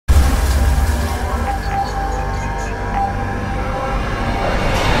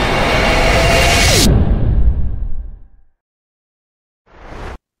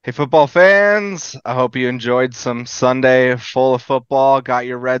Hey, football fans, I hope you enjoyed some Sunday full of football, got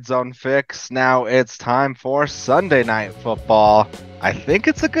your red zone fix. Now it's time for Sunday night football. I think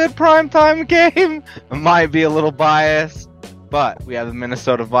it's a good primetime game. It might be a little biased, but we have the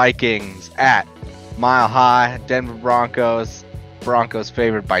Minnesota Vikings at Mile High, Denver Broncos. Broncos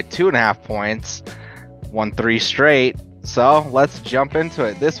favored by 2.5 points, won 3 straight. So let's jump into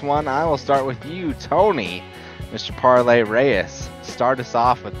it. This one, I will start with you, Tony. Mr. Parlay Reyes, start us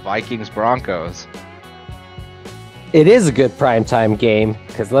off with Vikings Broncos. It is a good primetime game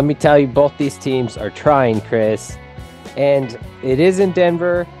because let me tell you, both these teams are trying, Chris. And it is in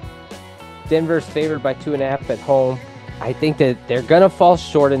Denver. Denver's favored by 2.5 at home. I think that they're going to fall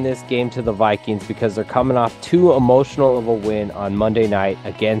short in this game to the Vikings because they're coming off too emotional of a win on Monday night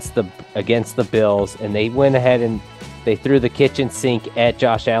against the Bills. And they went ahead and they threw the kitchen sink at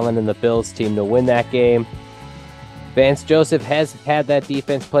Josh Allen and the Bills team to win that game. Vance Joseph has had that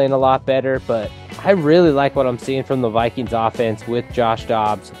defense playing a lot better, but I really like what I'm seeing from the Vikings offense with Josh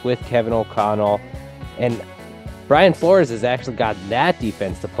Dobbs, with Kevin O'Connell, and Brian Flores has actually got that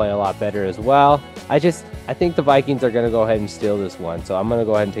defense to play a lot better as well. I think the Vikings are going to go ahead and steal this one, so I'm going to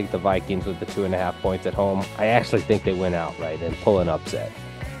go ahead and take the Vikings with the 2.5 points at home. I actually think they win outright and pull an upset.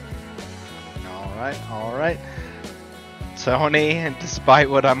 All right. Tony, despite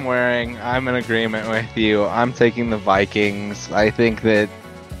what I'm wearing, I'm in agreement with you. I'm taking the Vikings. I think that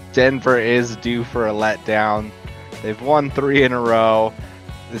Denver is due for a letdown. They've won 3 in a row.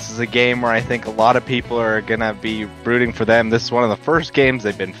 This is a game where I think a lot of people are going to be rooting for them. This is one of the first games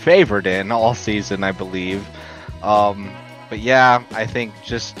they've been favored in all season, I believe. But yeah, I think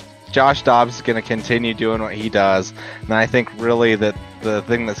just Josh Dobbs is going to continue doing what he does. And I think really that the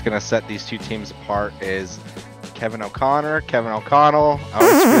thing that's going to set these two teams apart is Kevin O'Connell, I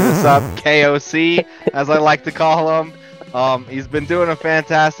always screw this up, KOC, as I like to call him. He's been doing a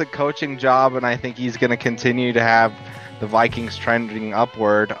fantastic coaching job, and I think he's going to continue to have the Vikings trending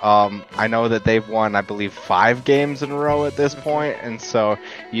upward. I know that they've won, I believe, 5 games in a row at this point, and so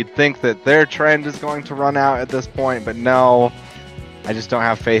you'd think that their trend is going to run out at this point, but no, I just don't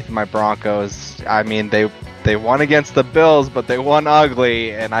have faith in my Broncos. I mean, they won against the Bills, but they won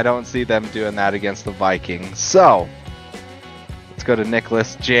ugly, and I don't see them doing that against the Vikings. So, let's go to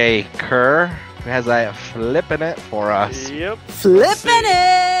Nicholas J. Kerr, who has a flipping it for us. Yep. Flipping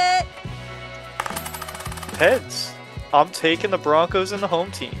it! Heads. I'm taking the Broncos and the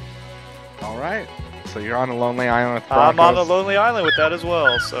home team. All right. So you're on a lonely island with Broncos. I'm on a lonely island with that as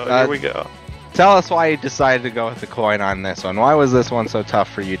well, so here we go. Tell us why you decided to go with the coin on this one. Why was this one so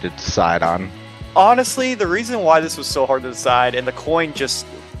tough for you to decide on? Honestly, the reason why this was so hard to decide, and the coin just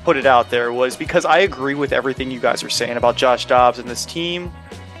put it out there, was because I agree with everything you guys are saying about Josh Dobbs and this team,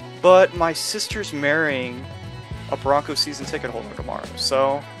 but my sister's marrying a Broncos season ticket holder tomorrow,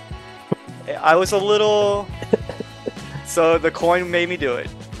 so I was a little... So the coin made me do it.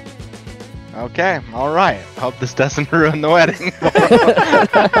 Okay, all right. Hope this doesn't ruin the wedding.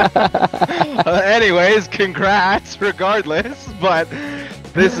 Anyways, congrats regardless, but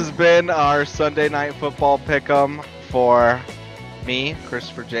this has been our Sunday Night Football Pick'em for me,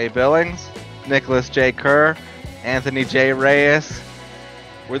 Christopher J. Billings, Nicholas J. Kerr, Anthony J. Reyes.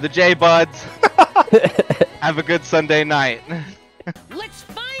 We're the J Buds. Have a good Sunday night. Let's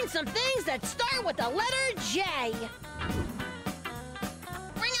find some things that start with the letter J.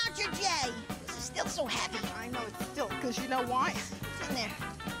 Bring out your J. This is still so heavy. I know it's still, because you know why? It's in there.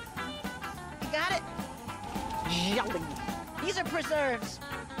 You got it? Jelly. These are preserves.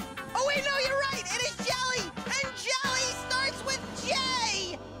 Oh, wait, no, you're right. It is jelly. And jelly starts with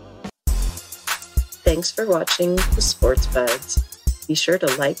J. Thanks for watching the Sports Buds. Be sure to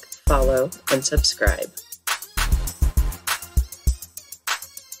like, follow, and subscribe.